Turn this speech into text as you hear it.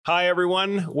Hi,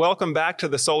 everyone. Welcome back to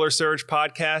the Solar Surge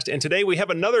podcast. And today we have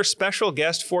another special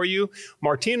guest for you.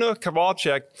 Martyna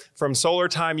Kowalczyk from Solar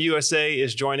Time USA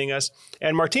is joining us.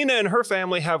 And Martyna and her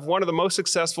family have one of the most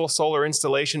successful solar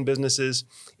installation businesses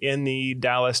in the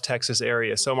Dallas, Texas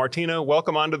area. So Martyna,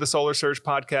 welcome onto the Solar Surge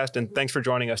podcast, and thanks for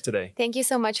joining us today. Thank you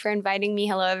so much for inviting me.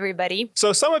 Hello, everybody.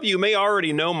 So some of you may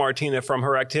already know Martyna from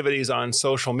her activities on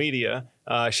social media.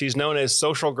 She's known as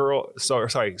Solar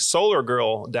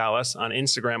Girl Dallas on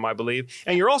Instagram, I believe.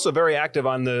 And you're also very active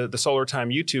on the Solar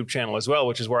Time YouTube channel as well,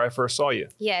 which is where I first saw you.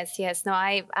 Yes. No,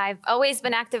 I've always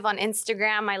been active on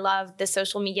Instagram. I love the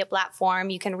social media platform.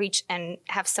 You can reach and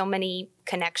have so many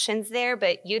connections there,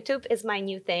 but YouTube is my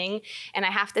new thing. And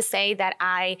I have to say that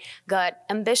I got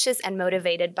ambitious and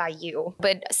motivated by you.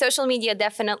 But social media,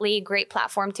 definitely a great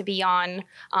platform to be on.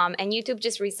 And YouTube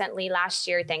just recently, last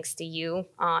year, thanks to you,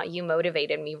 you motivated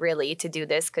me really to do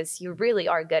this because you really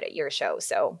are good at your show.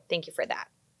 So thank you for that.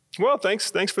 Well,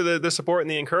 thanks for the support and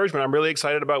the encouragement. I'm really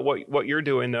excited about what you're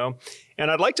doing, though. And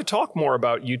I'd like to talk more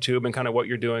about YouTube and kind of what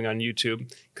you're doing on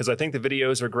YouTube, because I think the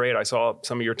videos are great. I saw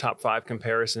some of your top 5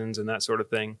 comparisons and that sort of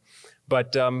thing.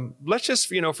 But let's just,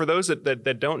 for those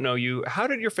that don't know you, how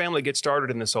did your family get started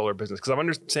in the solar business? Because I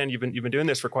understand you've been doing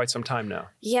this for quite some time now.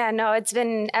 Yeah, no, it's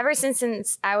been ever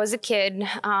since I was a kid.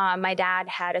 My dad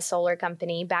had a solar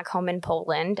company back home in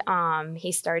Poland.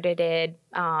 He started it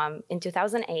in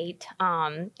 2008.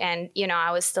 And,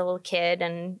 I was still a kid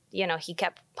and, he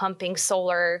kept pumping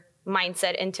solar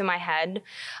mindset into my head.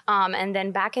 And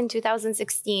then back in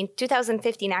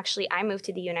 2015, actually, I moved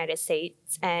to the United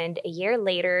States. And a year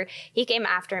later, he came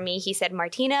after me. He said,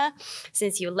 Martyna,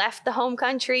 since you left the home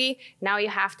country, now you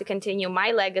have to continue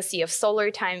my legacy of solar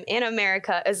time in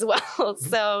America as well.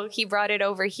 So he brought it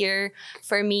over here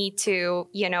for me to,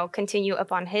 continue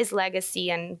upon his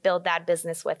legacy and build that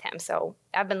business with him. So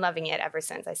I've been loving it ever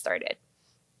since I started.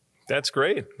 That's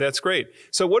great.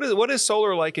 So what is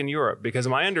solar like in Europe? Because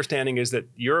my understanding is that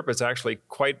Europe is actually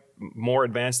quite more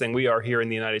advanced than we are here in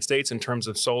the United States in terms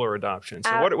of solar adoption.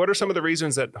 So what are some of the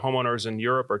reasons that homeowners in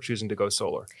Europe are choosing to go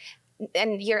solar?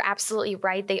 And you're absolutely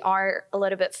right. They are a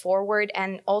little bit forward.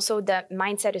 And also the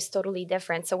mindset is totally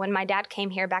different. So when my dad came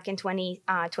here back in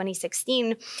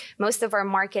 2016, most of our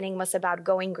marketing was about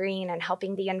going green and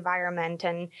helping the environment.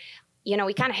 And,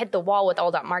 we kind of hit the wall with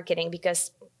all that marketing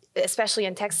because especially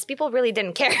in Texas, people really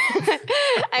didn't care.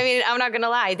 I mean, I'm not going to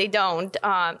lie. They don't.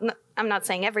 I'm not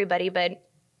saying everybody, but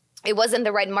it wasn't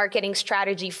the right marketing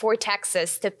strategy for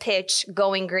Texas to pitch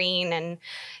going green and,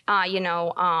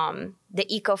 the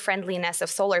eco-friendliness of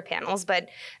solar panels. But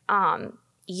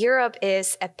Europe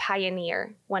is a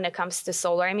pioneer when it comes to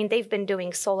solar. I mean, they've been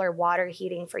doing solar water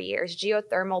heating for years.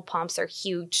 Geothermal pumps are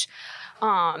huge.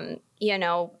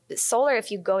 Solar, if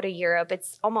you go to Europe,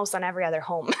 it's almost on every other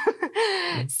home.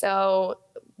 So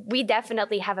we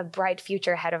definitely have a bright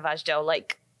future ahead of us, Joe.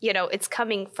 It's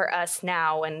coming for us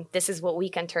now. And this is what we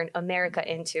can turn America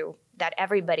into, that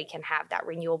everybody can have that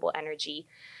renewable energy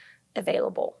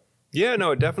available. Yeah,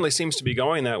 no, it definitely seems to be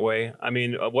going that way. I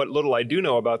mean, what little I do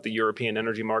know about the European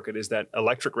energy market is that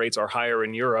electric rates are higher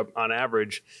in Europe on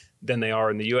average than they are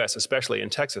in the US, especially in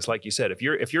Texas. Like you said, if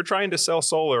you're trying to sell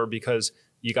solar because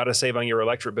you got to save on your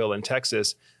electric bill in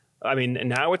Texas, I mean,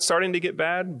 now it's starting to get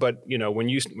bad, but when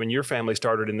your family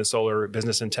started in the solar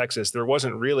business in Texas, there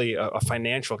wasn't really a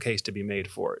financial case to be made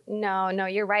for it. No,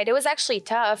 you're right. It was actually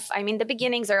tough. I mean, the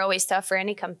beginnings are always tough for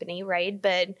any company, right?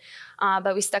 But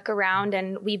we stuck around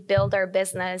and we built our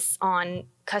business on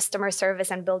customer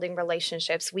service and building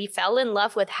relationships. We fell in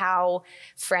love with how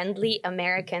friendly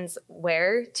Americans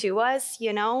were to us,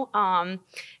 and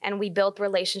we built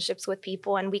relationships with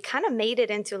people, and we kind of made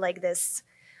it into like this.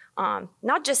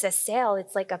 Not just a sale,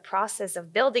 it's like a process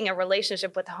of building a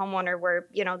relationship with the homeowner where,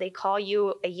 they call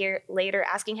you a year later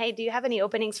asking, hey, do you have any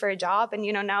openings for a job? And,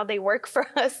 now they work for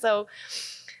us. So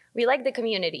we like the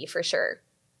community for sure.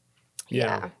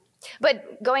 Yeah.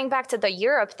 But going back to the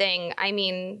Europe thing, I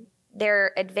mean,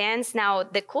 they're advanced now.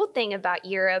 The cool thing about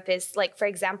Europe is, like, for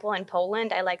example, in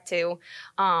Poland, I like to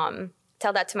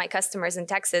tell that to my customers in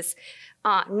Texas.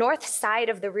 North side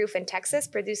of the roof in Texas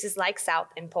produces like south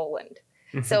in Poland.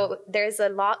 Mm-hmm. So there's a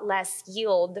lot less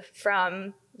yield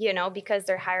from, because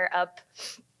they're higher up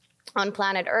on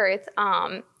planet Earth.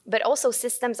 But also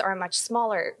systems are much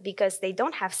smaller because they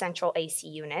don't have central AC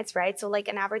units, right? So like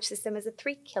an average system is a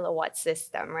 3 kilowatt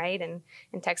system, right? And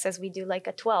in Texas, we do like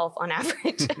a 12 on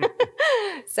average.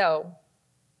 So.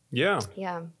 Yeah.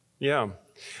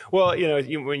 Well,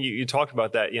 when you talked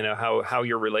about that, how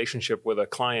your relationship with a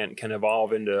client can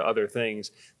evolve into other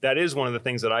things. That is one of the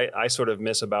things that I sort of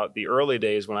miss about the early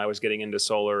days when I was getting into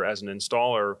solar as an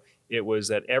installer, it was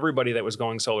that everybody that was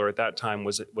going solar at that time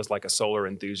was like a solar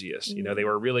enthusiast. You know, they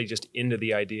were really just into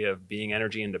the idea of being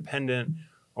energy independent,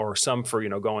 or some for,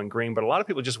 going green. But a lot of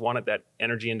people just wanted that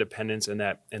energy independence and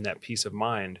that peace of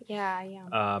mind. Yeah.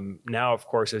 Now, of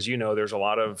course, as you know, there's a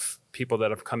lot of people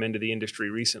that have come into the industry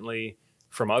recently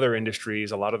from other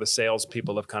industries. A lot of the sales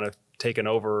people have kind of taken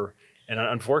over, and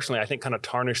unfortunately, I think kind of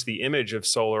tarnished the image of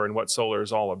solar and what solar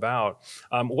is all about.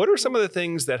 What are some of the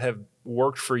things that have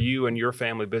worked for you and your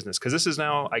family business? Because this is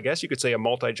now, I guess you could say, a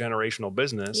multi-generational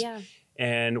business. Yeah.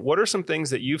 And what are some things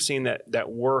that you've seen that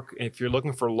work if you're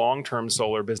looking for long-term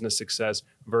solar business success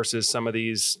versus some of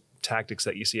these tactics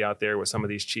that you see out there with some of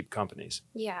these cheap companies?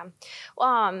 Yeah.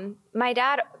 My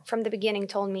dad from the beginning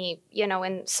told me,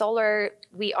 in solar,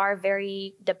 we are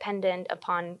very dependent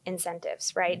upon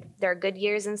incentives, right? There are good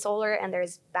years in solar and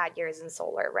there's bad years in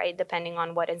solar, right? Depending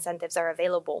on what incentives are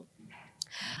available.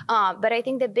 But I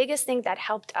think the biggest thing that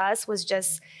helped us was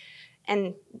just,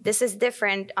 and this is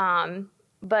different,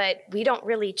 but we don't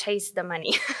really chase the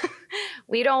money.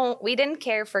 We didn't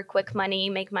care for quick money,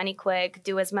 make money quick,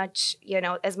 do as much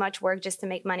work just to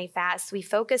make money fast. We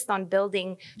focused on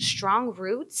building strong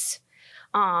roots.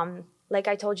 Like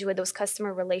I told you, with those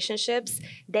customer relationships,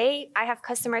 I have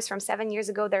customers from 7 years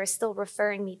ago that are still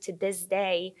referring me to this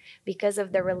day because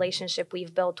of the relationship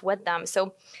we've built with them.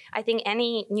 So I think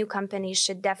any new company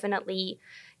should definitely,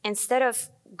 instead of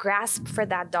grasp for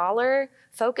that dollar,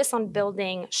 focus on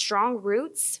building strong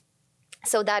roots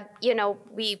so that,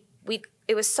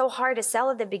 it was so hard to sell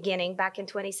at the beginning back in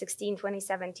 2016,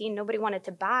 2017. Nobody wanted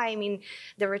to buy. I mean,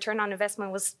 the return on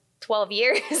investment was 12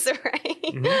 years, right?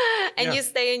 Mm-hmm. And you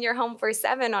stay in your home for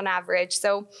 7 on average.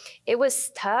 So it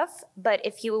was tough, but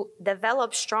if you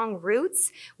develop strong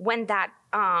roots, when that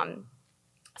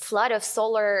flood of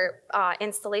solar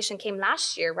installation came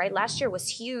last year, right? Last year was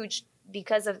huge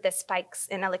because of the spikes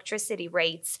in electricity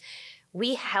rates.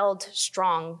 We held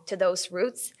strong to those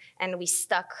roots and we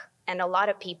stuck. And a lot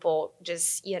of people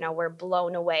just, were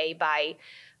blown away by,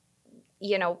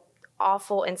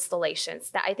 awful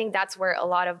installations. I think that's where a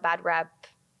lot of bad rep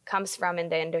comes from in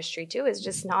the industry too, is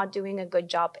just not doing a good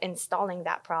job installing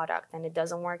that product, and it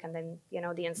doesn't work. And then,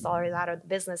 the installer is out of the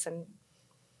business and,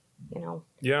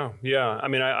 Yeah. I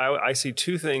mean, I see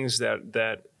two things that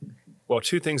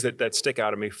stick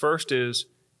out at me. First is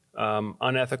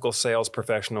unethical sales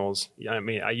professionals. I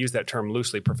mean, I use that term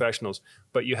loosely, professionals,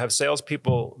 but you have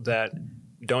salespeople that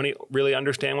don't really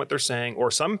understand what they're saying,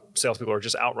 or some salespeople are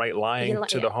just outright lying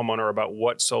to the homeowner about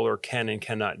what solar can and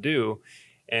cannot do.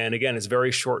 And again, it's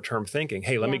very short-term thinking.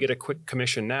 Hey, let me get a quick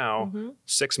commission now. Mm-hmm.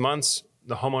 6 months,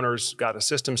 the homeowner's got a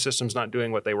system's not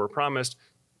doing what they were promised.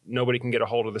 Nobody can get a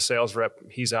hold of the sales rep.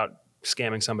 He's out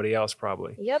scamming somebody else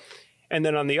probably. Yep. And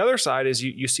then on the other side is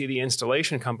you see the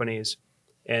installation companies,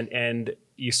 and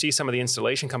you see some of the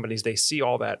installation companies, they see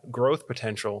all that growth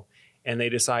potential and they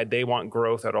decide they want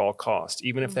growth at all costs,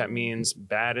 even if that means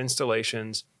bad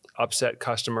installations, upset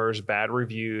customers, bad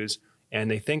reviews. And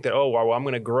they think that, I'm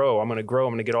going to grow, I'm going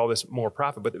to get all this more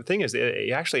profit. But the thing is,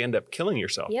 you actually end up killing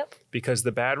yourself. Yep. Because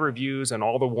the bad reviews and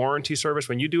all the warranty service,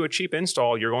 when you do a cheap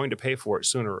install, you're going to pay for it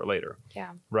sooner or later.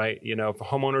 Yeah. Right? If a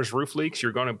homeowner's roof leaks,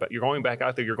 you're going back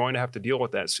out there, you're going to have to deal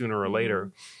with that sooner or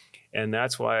later. And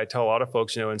that's why I tell a lot of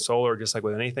folks, in solar, just like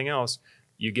with anything else,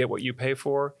 you get what you pay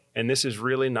for. And this is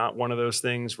really not one of those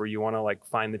things where you want to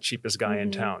find the cheapest guy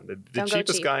in town. The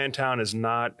cheapest guy in town is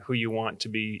not who you want to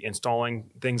be installing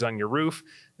things on your roof,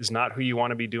 is not who you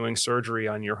want to be doing surgery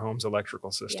on your home's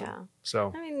electrical system. Yeah.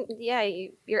 So, I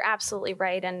mean, you're absolutely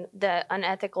right. And the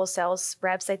unethical sales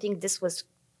reps, I think this was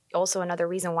also another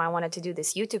reason why I wanted to do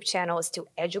this YouTube channel, is to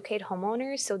educate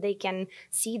homeowners so they can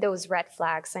see those red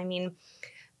flags. I mean,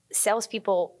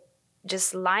 salespeople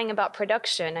just lying about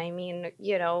production. I mean,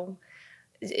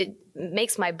 it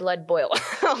makes my blood boil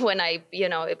when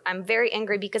I'm very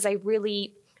angry, because I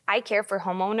care for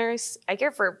homeowners. I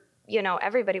care for,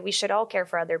 everybody. We should all care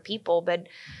for other people, but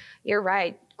you're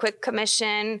right. Quick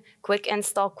commission, quick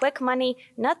install, quick money.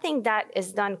 Nothing that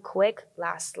is done quick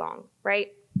lasts long,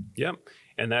 right? Yep.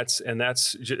 And that's,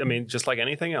 I mean, just like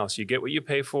anything else, you get what you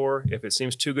pay for. If it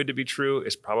seems too good to be true,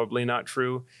 it's probably not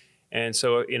true. And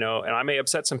so, and I may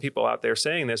upset some people out there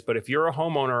saying this, but if you're a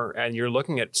homeowner and you're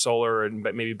looking at solar and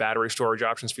maybe battery storage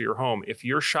options for your home, if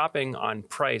you're shopping on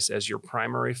price as your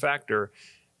primary factor,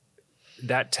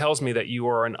 that tells me that you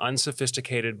are an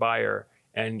unsophisticated buyer,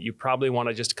 and you probably want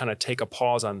to just kind of take a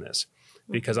pause on this,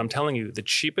 because I'm telling you, the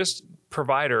cheapest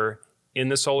provider in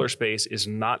the solar space is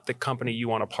not the company you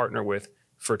want to partner with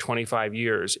for 25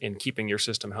 years in keeping your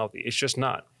system healthy. It's just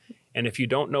not. And if you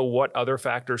don't know what other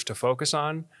factors to focus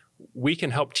on, we can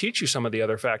help teach you some of the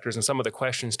other factors and some of the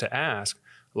questions to ask.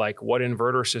 like what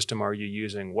inverter system are you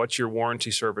using? What's your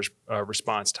warranty service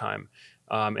response time?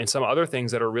 And some other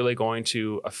things that are really going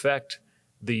to affect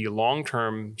the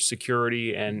long-term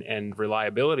security and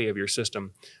reliability of your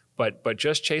system. But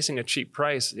just chasing a cheap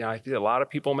price, I feel a lot of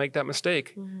people make that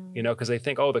mistake, because they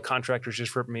think, oh, the contractor's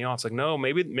just ripping me off. It's like, no,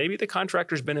 maybe the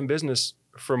contractor's been in business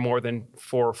for more than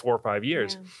four or 5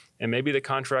 years. Yeah. And maybe the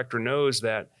contractor knows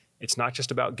that it's not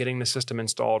just about getting the system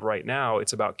installed right now.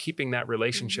 It's about keeping that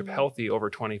relationship healthy over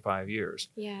 25 years.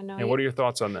 Yeah, no. And what are your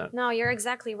thoughts on that? No, you're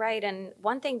exactly right. And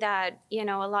one thing that, a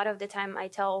lot of the time I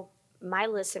tell my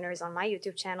listeners on my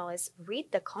YouTube channel is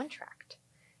read the contract.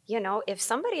 If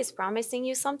somebody is promising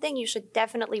you something, you should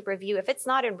definitely review. If it's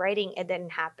not in writing, it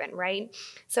didn't happen, right?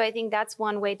 So I think that's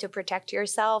one way to protect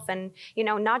yourself and,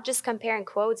 not just comparing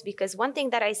quotes, because one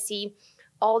thing that I see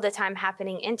all the time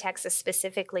happening in Texas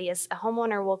specifically is a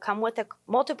homeowner will come with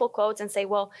multiple quotes and say,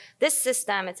 well, this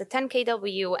system, it's a 10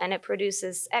 kW and it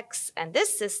produces X, and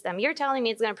this system, you're telling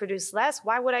me it's going to produce less.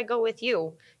 Why would I go with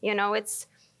you? It's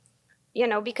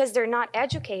because they're not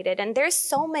educated. And there's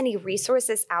so many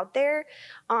resources out there,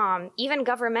 even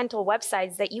governmental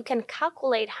websites, that you can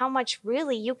calculate how much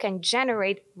really you can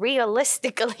generate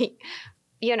realistically,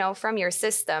 from your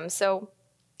system. So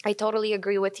I totally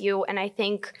agree with you. And I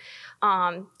think,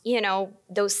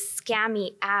 those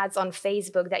scammy ads on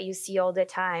Facebook that you see all the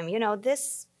time,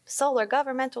 this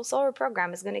governmental solar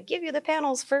program is going to give you the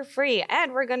panels for free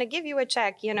and we're going to give you a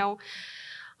check,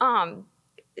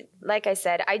 like I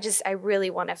said, I really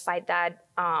want to fight that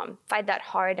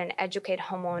hard and educate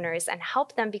homeowners and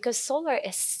help them, because solar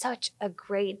is such a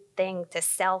great thing to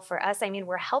sell for us. I mean,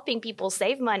 we're helping people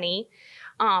save money.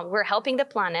 We're helping the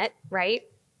planet, right?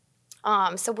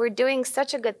 So we're doing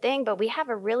such a good thing, but we have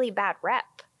a really bad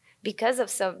rep because of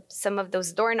some of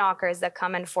those door knockers that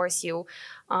come and force you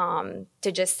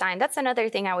to just sign. That's another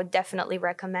thing I would definitely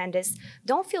recommend is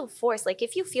don't feel forced. Like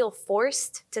if you feel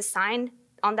forced to sign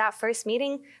on that first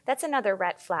meeting, that's another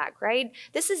red flag, right?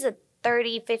 This is a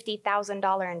 $30,000,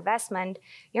 $50,000 investment.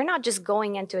 You're not just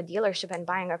going into a dealership and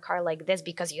buying a car like this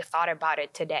because you thought about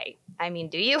it today. I mean,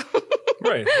 do you?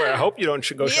 Right. I hope you don't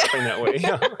go shopping that way.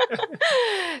 Yeah.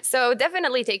 So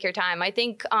definitely take your time. I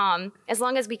think as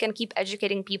long as we can keep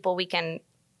educating people, we can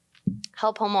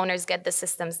help homeowners get the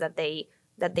systems that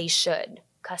they should,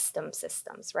 custom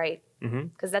systems, right?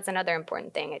 Because that's another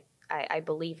important thing I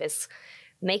believe is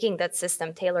making that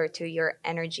system tailored to your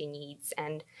energy needs,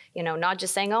 and not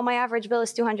just saying, oh, my average bill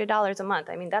is $200 a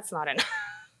month. I mean, that's not enough.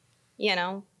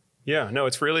 Yeah, no,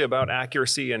 it's really about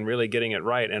accuracy and really getting it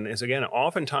right. And it's, again,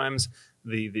 oftentimes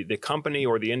the company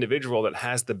or the individual that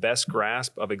has the best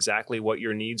grasp of exactly what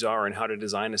your needs are and how to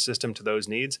design a system to those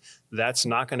needs, that's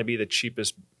not going to be the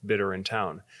cheapest bidder in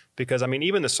town. Because, I mean,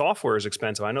 even the software is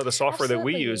expensive. I know the software that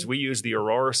we use the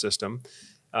Aurora system.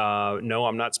 No,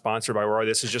 I'm not sponsored by Aurora.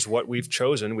 This is just what we've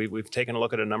chosen. We've taken a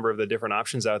look at a number of the different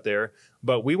options out there,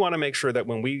 but we want to make sure that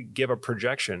when we give a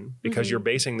projection, because you're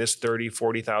basing this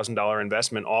 $30,000, $40,000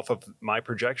 investment off of my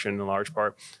projection in large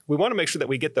part, we want to make sure that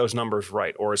we get those numbers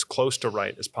right or as close to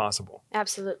right as possible.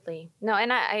 Absolutely. No,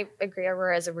 and I agree.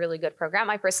 Aurora is a really good program.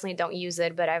 I personally don't use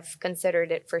it, but I've considered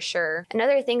it for sure.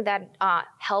 Another thing that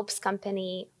helps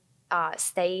company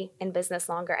stay in business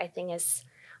longer, I think, is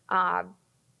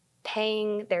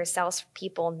paying their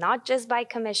salespeople not just by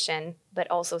commission,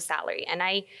 but also salary. And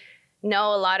I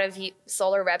know a lot of you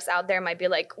solar reps out there might be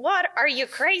like, what, are you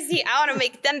crazy? I want to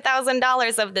make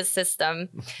 $10,000 of this system.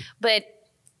 But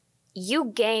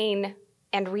you gain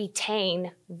and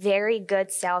retain very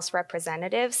good sales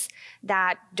representatives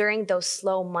that during those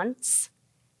slow months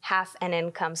have an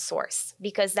income source.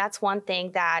 Because that's one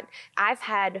thing that I've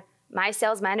had, my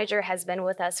sales manager has been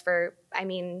with us for,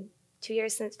 2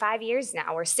 years, since 5 years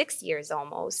now, or 6 years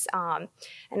almost.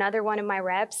 Another one of my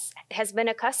reps has been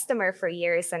a customer for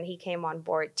years, and he came on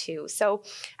board too. So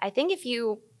I think if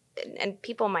you, and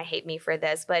people might hate me for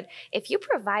this, but if you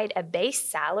provide a base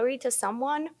salary to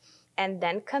someone and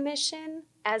then commission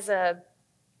as an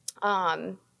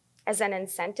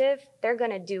incentive, they're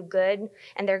going to do good,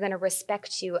 and they're going to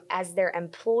respect you as their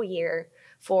employer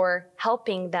for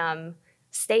helping them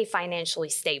stay financially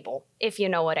stable, if you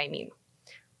know what I mean.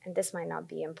 And this might not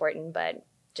be important, but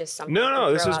just something.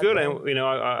 No, this is good. And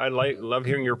I love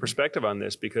hearing your perspective on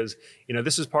this, because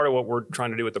this is part of what we're trying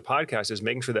to do with the podcast, is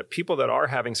making sure that people that are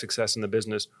having success in the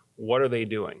business, what are they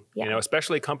doing? Yeah.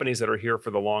 Especially companies that are here for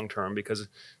the long term, because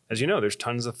as you know, there's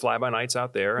tons of fly by nights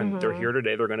out there, and they're here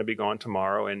today, they're going to be gone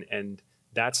tomorrow, and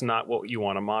that's not what you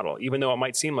want to model. Even though it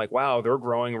might seem like, wow, they're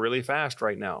growing really fast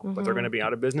right now, but they're going to be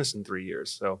out of business in 3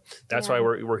 years. So that's why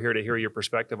we're here to hear your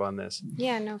perspective on this.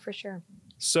 Yeah, no, for sure.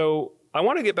 So I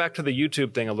want to get back to the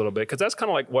YouTube thing a little bit, because that's kind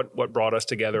of like what brought us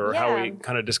together, or how we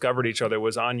kind of discovered each other,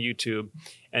 was on YouTube.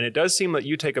 And it does seem that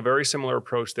you take a very similar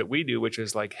approach that we do, which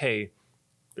is like, hey,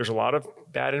 there's a lot of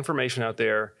bad information out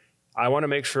there. I want to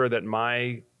make sure that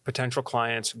my potential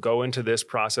clients go into this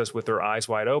process with their eyes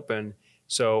wide open.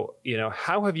 So,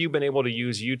 how have you been able to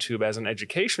use YouTube as an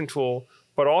education tool,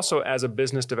 but also as a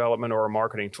business development or a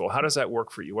marketing tool? How does that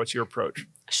work for you? What's your approach?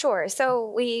 Sure.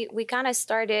 So we kind of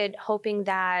started hoping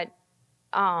that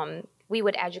we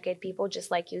would educate people,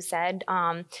 just like you said.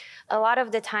 A lot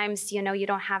of the times, you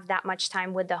don't have that much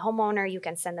time with the homeowner. You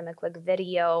can send them a quick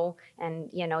video and,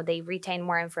 they retain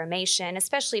more information,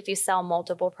 especially if you sell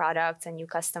multiple products and you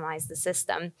customize the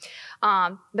system.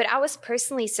 But I was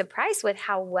personally surprised with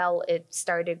how well it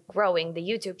started growing, the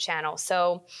YouTube channel.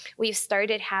 So we've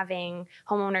started having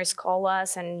homeowners call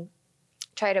us and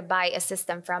try to buy a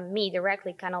system from me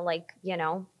directly, kind of like,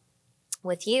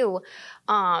 with you.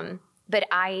 But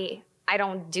I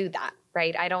don't do that,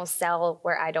 right? I don't sell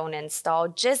where I don't install,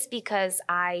 just because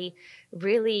I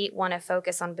really want to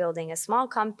focus on building a small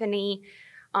company.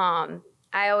 I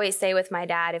always say with my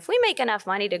dad, if we make enough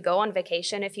money to go on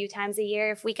vacation a few times a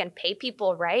year, if we can pay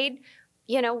people right,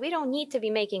 we don't need to be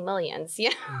making millions,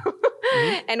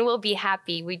 Mm-hmm. and we'll be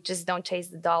happy. We just don't chase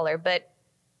the dollar.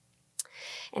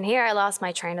 And here I lost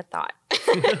my train of thought.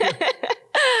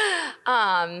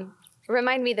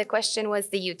 Remind me, the question was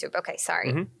the YouTube. Okay,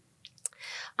 sorry.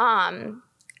 Mm-hmm.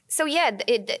 So yeah,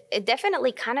 it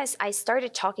definitely I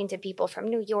started talking to people from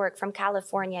New York, from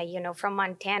California, from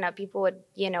Montana. People would,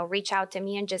 reach out to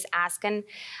me and just ask. And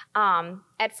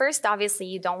at first, obviously,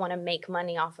 you don't want to make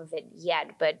money off of it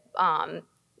yet. But,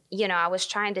 I was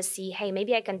trying to see, hey,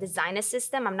 maybe I can design a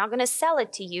system. I'm not going to sell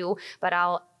it to you, but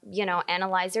I'll,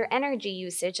 analyze your energy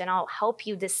usage, and I'll help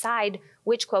you decide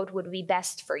which quote would be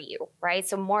best for you, right?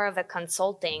 So more of a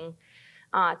consulting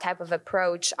type of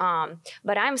approach.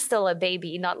 But I'm still a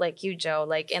baby, not like you, Joe,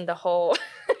 like in the whole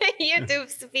YouTube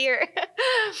sphere.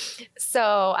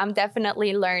 So I'm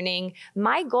definitely learning.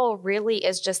 My goal really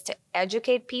is just to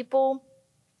educate people.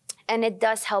 And it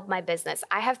does help my business.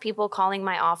 I have people calling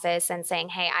my office and saying,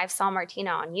 hey, I saw Martyna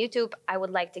on YouTube. I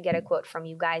would like to get a quote from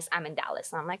you guys. I'm in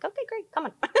Dallas. And I'm like, okay, great. Come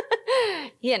on.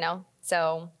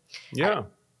 So yeah.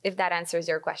 If that answers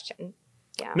your question.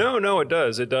 Yeah. No, it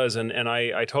does. It does. And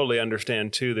I totally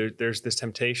understand too. There's this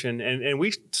temptation. And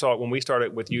we saw it when we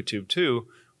started with YouTube too.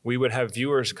 We would have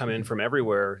viewers come in from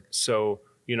everywhere. So,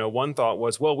 one thought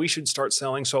was, well, we should start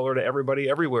selling solar to everybody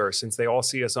everywhere, since they all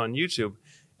see us on YouTube.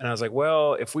 And I was like,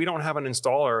 well, if we don't have an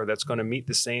installer that's going to meet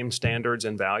the same standards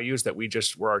and values that we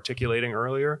just were articulating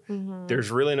earlier,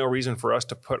 there's really no reason for us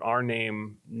to put our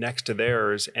name next to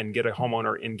theirs and get a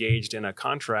homeowner engaged in a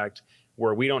contract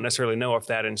where we don't necessarily know if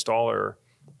that installer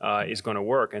is going to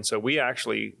work. And so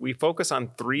we focus on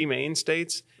 3 main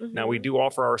states. Now, we do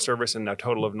offer our service in a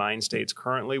total of 9 states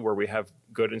currently where we have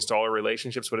good installer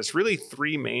relationships, but it's really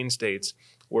 3 main states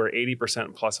where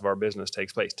 80% plus of our business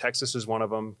takes place. Texas is one of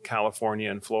them. California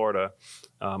and Florida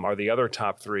are the other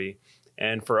top 3.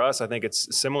 And for us, I think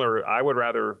it's similar. I would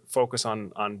rather focus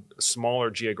on a smaller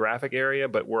geographic area,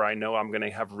 but where I know I'm going to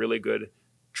have really good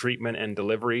treatment and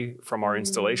delivery from our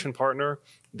installation partner,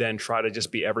 than try to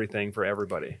just be everything for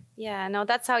everybody. Yeah, no,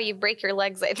 that's how you break your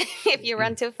legs, I think, if you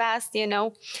run too fast,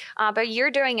 But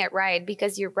you're doing it right,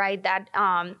 because you're right that,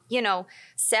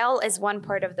 sell is one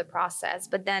part of the process,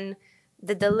 but then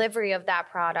the delivery of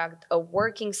that product, a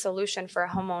working solution for a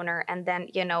homeowner, and then,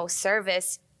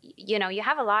 service, you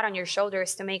have a lot on your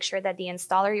shoulders to make sure that the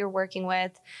installer you're working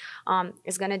with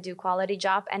is going to do quality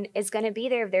job and is going to be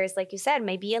there if there's, like you said,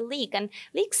 maybe a leak. And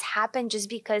leaks happen just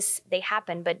because they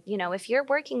happen. But, if you're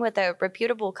working with a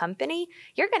reputable company,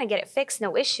 you're going to get it fixed,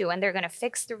 no issue. And they're going to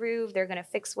fix the roof. They're going to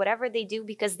fix whatever they do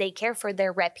because they care for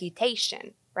their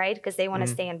reputation, right? Because they want to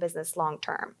stay in business long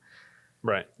term.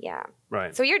 Right. Yeah.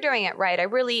 Right. So you're doing it right. I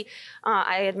really,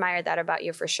 I admire that about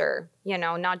you for sure.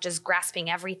 Not just grasping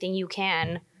everything you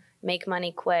can, make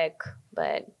money quick,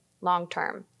 but long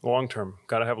term. Long term.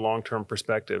 Got to have long-term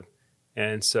perspective.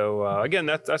 And so, again,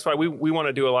 that's why we want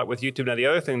to do a lot with YouTube. Now, the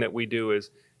other thing that we do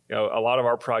is, a lot of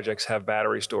our projects have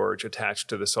battery storage attached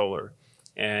to the solar.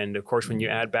 And of course, when you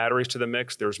add batteries to the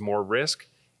mix, there's more risk.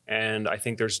 And I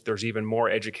think there's even more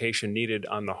education needed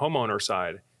on the homeowner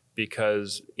side,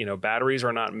 because batteries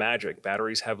are not magic.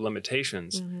 Batteries have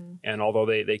limitations. And although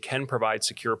they can provide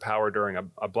secure power during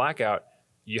a blackout,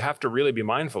 you have to really be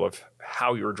mindful of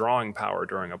how you're drawing power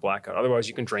during a blackout. Otherwise,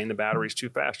 you can drain the batteries too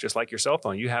fast, just like your cell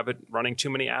phone. You have it running too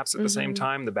many apps at the same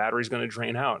time, the battery's going to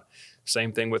drain out.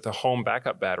 Same thing with the home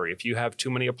backup battery. If you have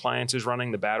too many appliances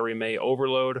running, the battery may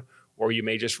overload or you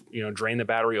may just, drain the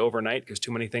battery overnight because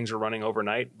too many things are running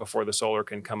overnight before the solar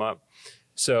can come up.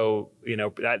 So,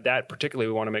 that particularly,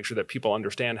 we want to make sure that people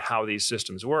understand how these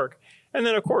systems work. And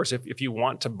then, of course, if you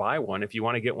want to buy one, if you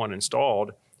want to get one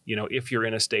installed, if you're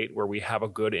in a state where we have a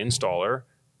good installer,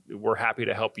 we're happy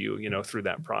to help you, through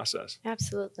that process.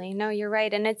 Absolutely. No, you're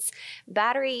right. And it's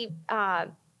battery,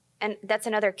 and that's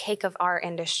another cake of our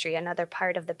industry. Another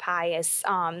part of the pie is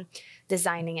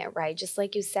designing it right, just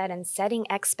like you said, and setting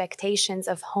expectations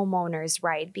of homeowners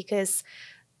right. Because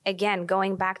again,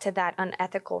 going back to that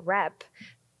unethical rep,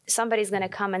 somebody's going to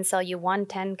come and sell you one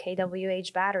 10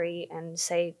 kWh battery and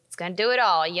say it's going to do it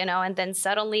all, and then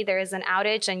suddenly there is an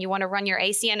outage and you want to run your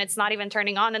AC and it's not even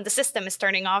turning on and the system is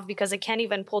turning off because it can't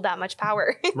even pull that much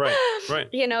power. Right.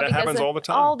 That because happens all the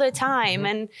time. All the time.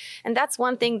 Mm-hmm. And that's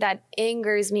one thing that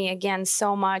angers me again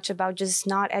so much about just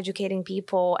not educating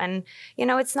people. And,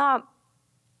 it's not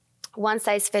one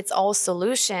size fits all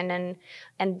solution.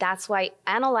 And that's why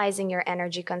analyzing your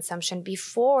energy consumption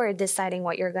before deciding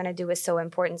what you're going to do is so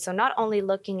important. So not only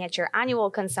looking at your annual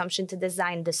consumption to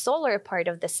design the solar part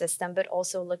of the system, but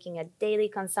also looking at daily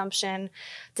consumption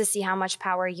to see how much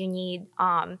power you need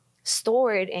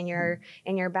stored in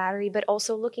your battery, but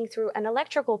also looking through an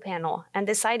electrical panel and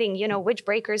deciding, which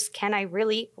breakers can I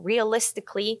really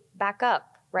realistically back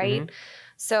up, right? Mm-hmm.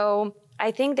 So I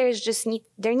think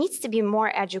there needs to be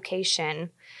more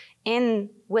education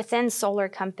within solar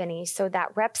companies so that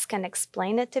reps can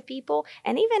explain it to people.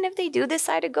 And even if they do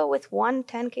decide to go with one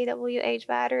 10 kWh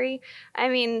battery,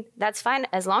 that's fine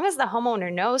as long as the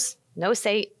homeowner knows no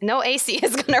AC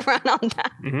is going to run on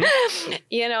that. Mm-hmm.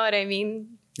 You know what I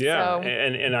mean? Yeah, so.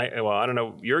 And I don't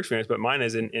know your experience, but mine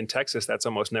is in Texas, that's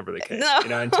almost never the case.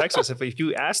 No. In Texas, if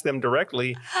you ask them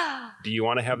directly, do you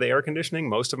want to have the air conditioning?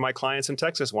 Most of my clients in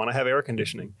Texas want to have air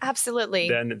conditioning. Absolutely.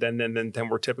 Then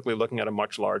we're typically looking at a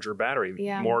much larger battery,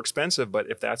 more expensive, but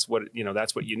if that's what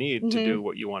that's what you need to do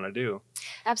what you want to do.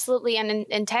 Absolutely, and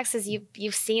in Texas,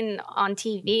 you've seen on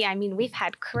TV. We've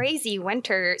had crazy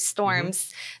winter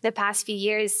storms the past few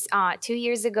years. 2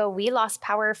 years ago, we lost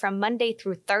power from Monday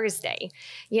through Thursday.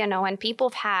 And people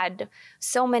have had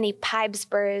so many pipes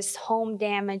burst, home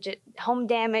damage.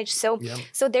 So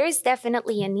there is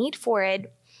definitely a need for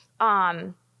it.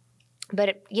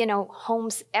 But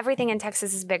homes, everything in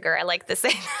Texas is bigger. I like to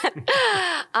say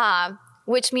that.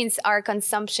 Which means our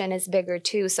consumption is bigger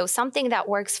too. So something that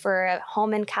works for a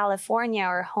home in California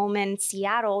or home in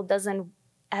Seattle doesn't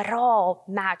at all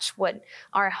match what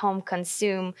our home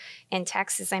consume in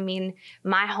Texas.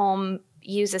 My home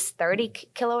uses 30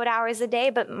 kilowatt hours a day,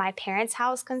 but my parents'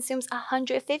 house consumes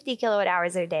 150 kilowatt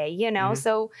hours a day,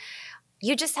 So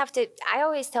you just have to, I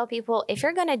always tell people, if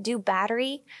you're going to do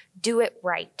battery, do it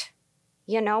right.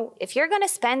 If you're going to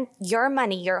spend your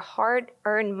money, your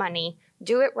hard-earned money,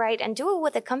 do it right and do it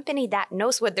with a company that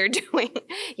knows what they're doing,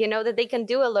 that they can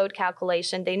do a load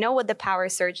calculation. They know what the power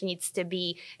surge needs to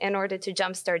be in order to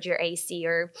jumpstart your AC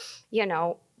or,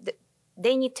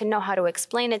 they need to know how to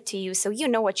explain it to you so you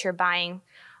know what you're buying,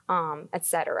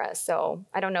 etc. So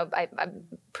I don't know. I'm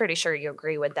pretty sure you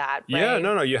agree with that. Right? Yeah,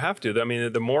 no, you have to.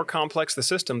 The more complex the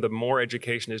system, the more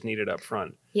education is needed up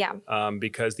front. Yeah.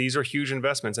 Because these are huge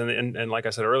investments. And like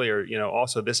I said earlier,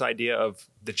 also this idea of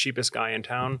the cheapest guy in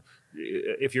town,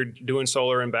 if you're doing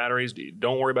solar and batteries,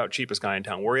 don't worry about cheapest guy in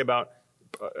town. Worry about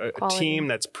a team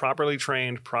that's properly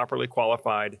trained, properly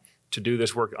qualified to do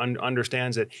this work,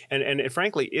 understands it. And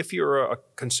frankly, if you're a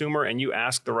consumer and you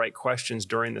ask the right questions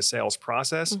during the sales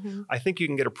process, I think you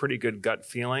can get a pretty good gut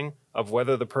feeling of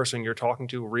whether the person you're talking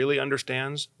to really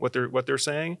understands what they're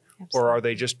saying. Absolutely. Or are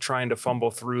they just trying to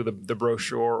fumble through the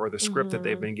brochure or the script that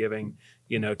they've been giving,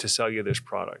 to sell you this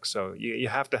product. So you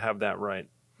have to have that right.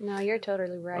 No, you're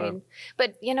totally right.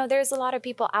 But, there's a lot of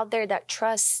people out there that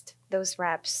trust those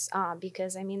reps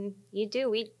because, you do.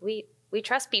 We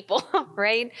trust people,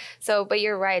 right? So, but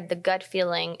you're right. The gut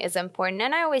feeling is important.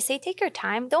 And I always say, take your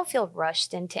time. Don't feel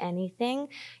rushed into anything.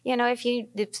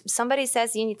 If somebody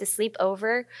says you need to sleep on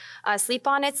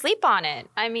it.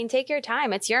 Take your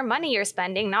time. It's your money you're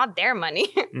spending, not their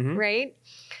money, right?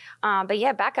 But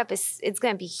yeah, backup it's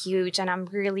going to be huge. And I'm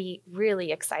really,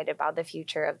 really excited about the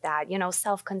future of that.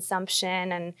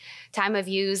 Self-consumption and time of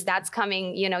use, that's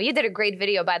coming. You did a great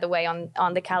video, by the way,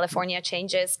 on the California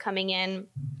changes coming in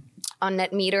on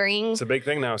net metering. It's a big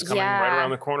thing now. It's coming right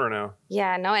around the corner now.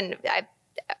 Yeah, no, and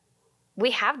we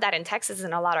have that in Texas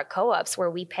in a lot of co-ops where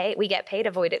we get paid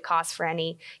avoided costs for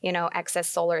any, excess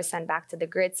solar sent back to the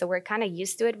grid. So we're kind of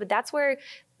used to it, but that's where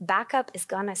backup is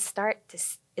going to start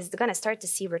to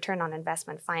see return on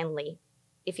investment finally.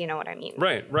 if you know what I mean.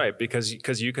 Right.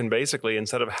 Because you can basically,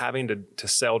 instead of having to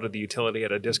sell to the utility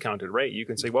at a discounted rate, you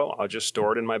can say, well, I'll just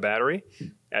store it in my battery.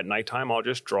 At nighttime, I'll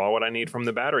just draw what I need from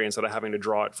the battery instead of having to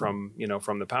draw it from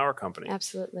the power company.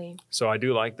 Absolutely. So I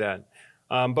do like that.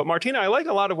 But Martyna, I like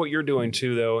a lot of what you're doing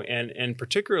too, though, and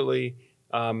particularly,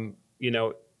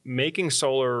 making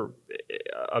solar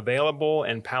available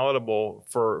and palatable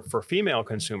for female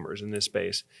consumers in this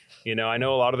space. I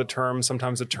know a lot of the terms,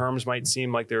 sometimes the terms might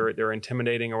seem like they're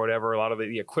intimidating or whatever. A lot of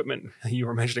the equipment you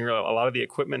were mentioning earlier, a lot of the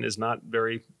equipment is not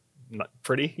very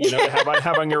pretty, to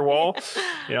have on your wall.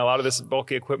 A lot of this is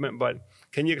bulky equipment, but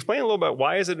can you explain a little bit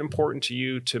why is it important to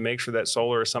you to make sure that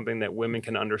solar is something that women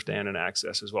can understand and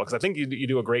access as well? Because I think you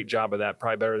do a great job of that,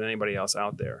 probably better than anybody else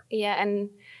out there. Yeah, and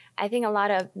I think a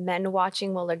lot of men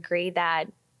watching will agree that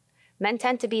men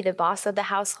tend to be the boss of the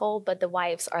household, but the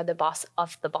wives are the boss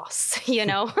of the boss,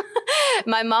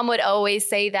 My mom would always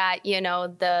say that,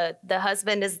 the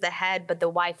husband is the head, but the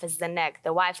wife is the neck.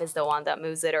 The wife is the one that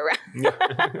moves it around.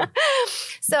 Yeah.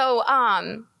 So,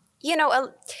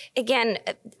 again,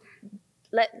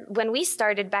 when we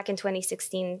started back in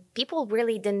 2016, people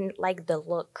really didn't like the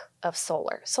look of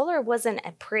solar. Solar wasn't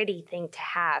a pretty thing to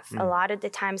have. A lot of the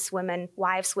times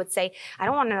wives would say, I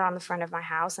don't want it on the front of my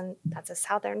house. And that's a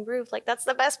southern roof. Like, that's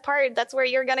the best part. That's where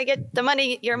you're going to get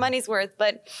your money's worth.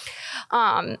 But,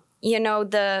 so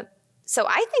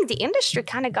I think the industry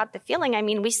kind of got the feeling. I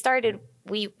mean, we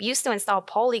used to install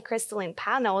polycrystalline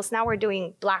panels. Now we're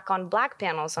doing black on black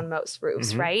panels on most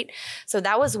roofs, right? So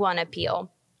that was one appeal.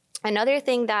 Another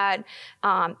thing that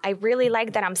I really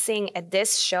like that I'm seeing at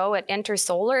this show at Enter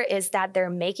Solar is that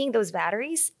they're making those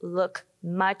batteries look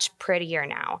much prettier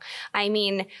now. I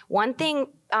mean, one thing,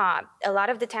 a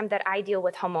lot of the time that I deal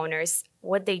with homeowners,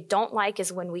 what they don't like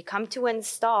is when we come to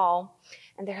install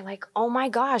and they're like, oh my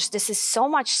gosh, this is so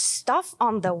much stuff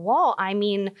on the wall. I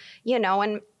mean,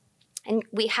 and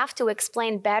we have to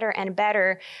explain better and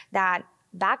better that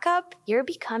backup, you're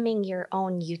becoming your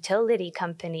own utility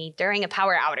company during a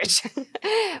power outage,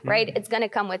 right? It's going to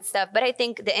come with stuff. But I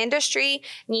think the industry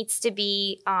needs to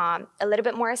be a little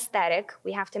bit more aesthetic.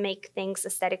 We have to make things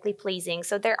aesthetically pleasing.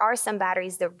 So there are some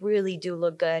batteries that really do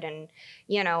look good and,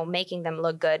 making them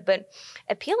look good. But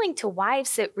appealing to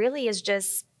wives, it really is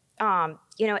just,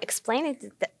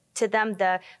 explaining to them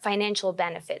the financial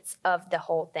benefits of the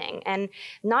whole thing and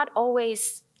not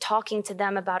always talking to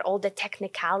them about all the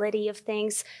technicality of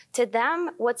things. To them,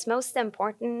 what's most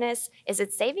important is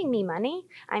it saving me money?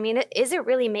 I mean, is it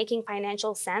really making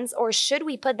financial sense? Or should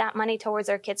we put that money towards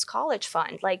our kids' college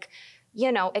fund? Like,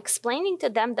 explaining to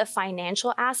them the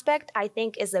financial aspect, I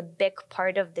think, is a big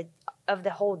part of the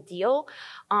whole deal.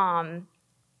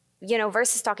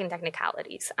 Versus talking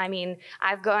technicalities. I mean,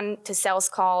 I've gone to sales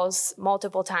calls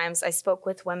multiple times. I spoke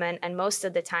with women, and most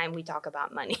of the time we talk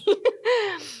about money.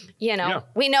 Yeah.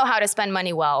 We know how to spend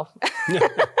money well.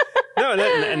 No,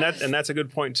 and that's a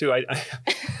good point too.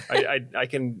 I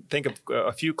can think of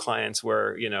a few clients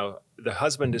where the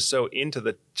husband is so into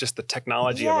the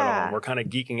technology of it all, and we're kind of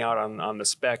geeking out on the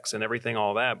specs and everything,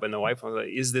 all that. But the wife was like,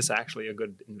 "Is this actually a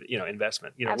good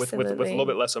investment? With a little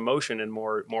bit less emotion and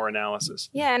more analysis."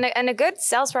 Yeah, and a good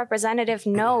sales representative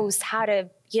knows how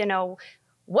to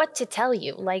what to tell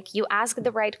you. Like, you ask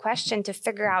the right question to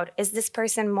figure out, is this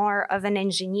person more of an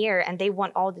engineer and they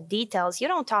want all the details? You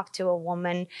don't talk to a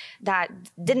woman that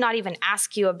did not even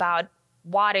ask you about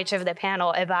wattage of the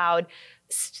panel, about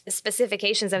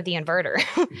specifications of the inverter.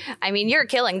 I mean, you're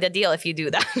killing the deal if you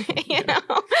do that.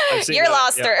 You're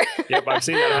lost her. Yep, I've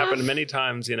seen that happen many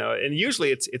times. And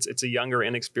usually it's a younger,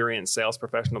 inexperienced sales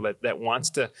professional that wants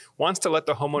to let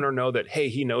the homeowner know that, hey,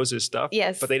 he knows his stuff.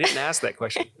 Yes. But they didn't ask that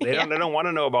question. They don't want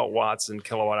to know about watts and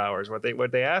kilowatt hours. What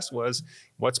they asked was,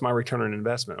 what's my return on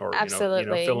investment, or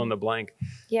Absolutely. Fill in the blank.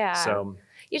 Yeah. So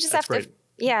you just have to.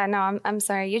 Yeah. No, I'm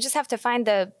sorry. You just have to find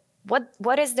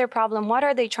what is their problem? What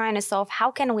are they trying to solve? How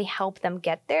can we help them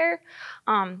get there?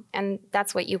 And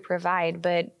that's what you provide.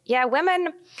 But yeah, women,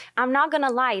 I'm not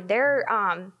gonna lie,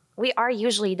 we are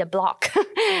usually the block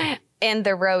in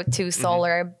the road to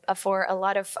solar for a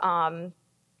lot of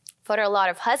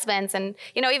husbands. And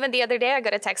even the other day, I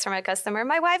got a text from a customer.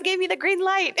 My wife gave me the green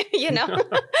light.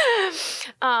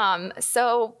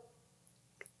 So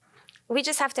we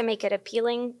just have to make it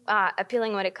appealing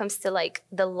when it comes to like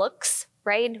the looks.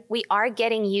 Right? We are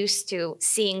getting used to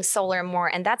seeing solar more.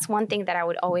 And that's one thing that I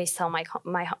would always tell my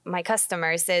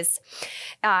customers is,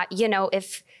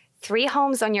 if 3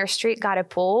 homes on your street got a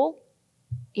pool,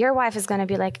 your wife is going to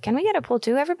be like, can we get a pool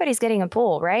too? Everybody's getting a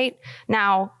pool, right?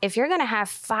 Now, if you're going to have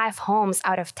 5 homes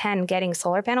out of 10 getting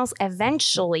solar panels,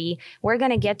 eventually we're going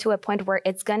to get to a point where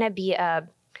it's going to be a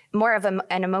more of an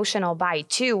emotional buy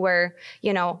too, where,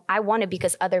 you know, I want it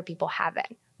because other people have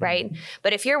it. Right.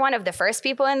 But if you're one of the first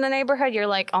people in the neighborhood, you're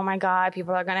like, oh my God,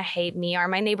 people are going to hate me, or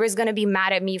my neighbor's going to be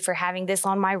mad at me for having this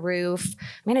on my roof. I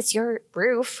mean, it's your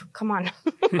roof. Come on.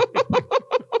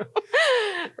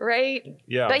 Right.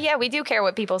 Yeah. But yeah, we do care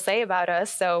what people say about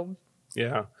us. So.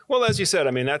 Yeah. Well, as you said,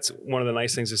 I mean, that's one of the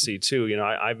nice things to see too. You know,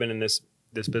 I've been in this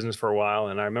business for a while,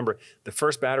 and I remember the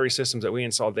first battery systems that we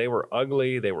installed, they were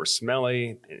ugly, they were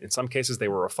smelly. In some cases, they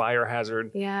were a fire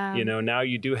hazard. Yeah. You know, now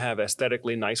you do have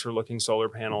aesthetically nicer looking solar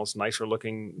panels, nicer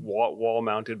looking wall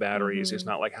mounted batteries. It's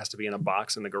not like it has to be in a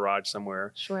box in the garage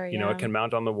somewhere. Sure. You know, it can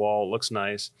mount on the wall, looks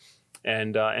nice.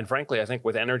 And frankly, I think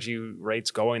with energy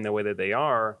rates going the way that they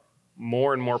are,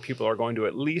 more and more people are going to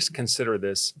at least consider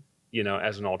this, you know,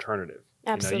 as an alternative.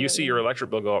 Absolutely. You know, you see your electric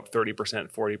bill go up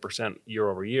 30%, 40% year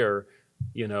over year.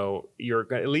 You know,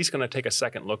 you're at least going to take a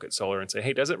second look at solar and say,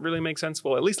 hey, does it really make sense?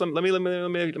 Well, at least let me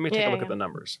take a look at the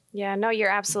numbers. Yeah, no,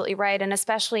 you're absolutely right. And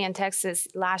especially in Texas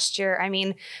last year, I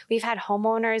mean, we've had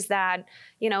homeowners that,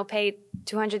 you know, paid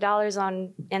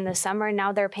 $200 in the summer.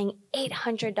 Now they're paying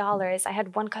 $800. I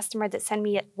had one customer that sent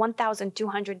me a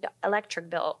 $1,200 electric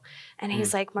bill. And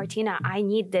he's like, Martyna, I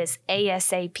need this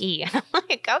ASAP. And I'm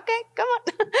like, okay, come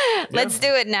on. Let's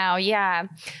do it now. Yeah.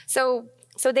 So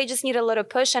they just need a little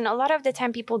push. And a lot of the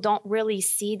time people don't really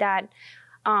see that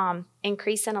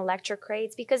increase in electric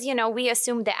rates because, you know, we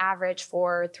assume the average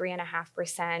for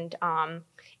 3.5%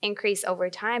 increase over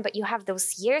time. But you have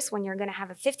those years when you're going to have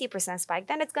a 50% spike.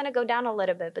 Then it's going to go down a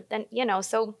little bit. But then, you know,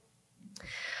 so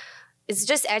it's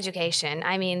just education.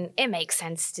 I mean, it makes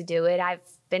sense to do it. I've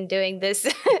been doing this.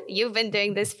 You've been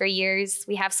doing this for years.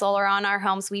 We have solar on our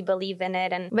homes. We believe in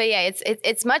it. But yeah,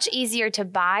 it's much easier to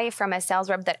buy from a sales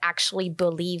rep that actually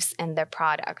believes in the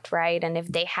product, right? And if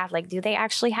they have, like, do they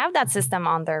actually have that system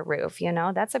on their roof? You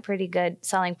know, that's a pretty good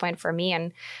selling point for me.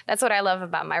 And that's what I love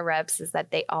about my reps is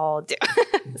that they all do.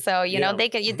 So, you know, they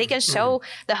can show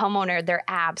the homeowner their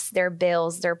apps, their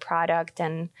bills, their product,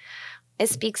 and it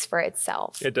speaks for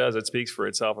itself. It does. It speaks for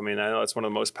itself. I mean, I know it's one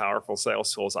of the most powerful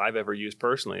sales tools I've ever used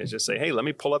personally is just say, hey, let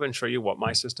me pull up and show you what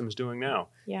my system's doing now.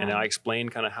 Yeah. And I explain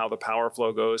kind of how the power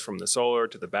flow goes from the solar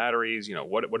to the batteries. You know,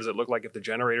 what does it look like if the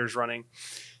generator's running?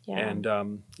 Yeah.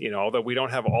 And, you know, although we don't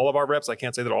have all of our reps, I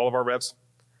can't say that all of our reps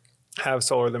have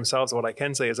solar themselves. What I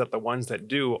can say is that the ones that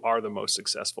do are the most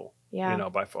successful, you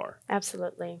know, by far.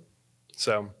 Absolutely.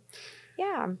 So...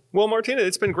 yeah. Well, Martyna,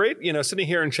 it's been great, you know, sitting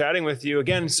here and chatting with you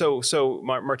again. So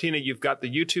Martyna, you've got the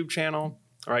YouTube channel,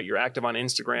 all right? You're active on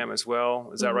Instagram as well.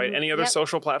 Is that right? Any other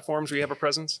social platforms where you have a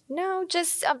presence? No,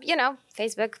 just, you know,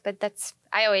 Facebook, but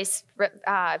I always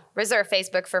reserve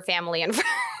Facebook for family and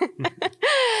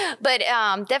but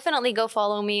definitely go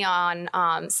follow me on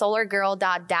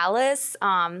solargirl.dallas.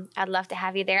 I'd love to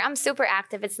have you there. I'm super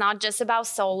active. It's not just about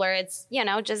solar. It's, you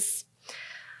know, just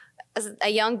as a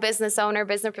young business owner,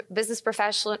 business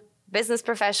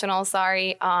professional,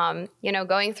 sorry, you know,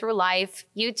 going through life.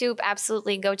 YouTube,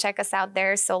 absolutely go check us out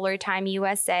there, Solar Time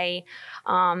USA.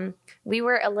 We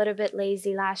were a little bit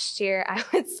lazy last year, I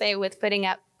would say, with putting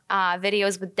up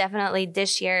videos, but definitely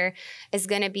this year is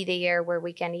going to be the year where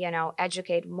we can, you know,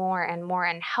 educate more and more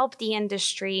and help the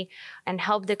industry and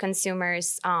help the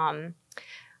consumers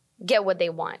get what they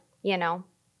want, you know.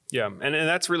 Yeah, and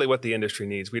that's really what the industry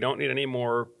needs. We don't need any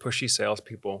more pushy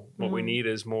salespeople. What we need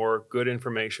is more good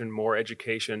information, more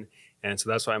education. And so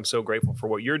that's why I'm so grateful for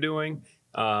what you're doing.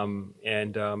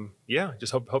 Yeah,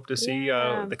 just hope to see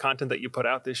the content that you put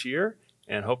out this year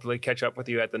and hopefully catch up with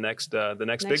you at the next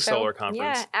big solar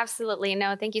conference. Yeah, absolutely.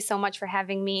 No, thank you so much for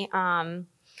having me. I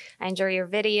enjoy your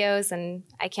videos and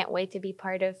I can't wait to be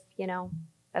part of, you know,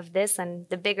 of this and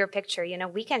the bigger picture. You know,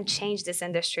 we can change this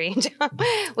industry.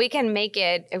 We can make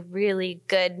it a really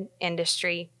good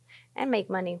industry and make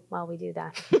money while we do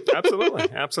that. Absolutely.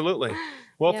 Absolutely.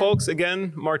 Well, folks,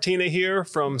 again, Martyna here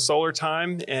from Solar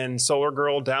Time and Solar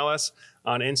Girl Dallas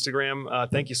on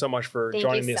Instagram. Thank you so much for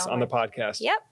joining us on the podcast. Yep.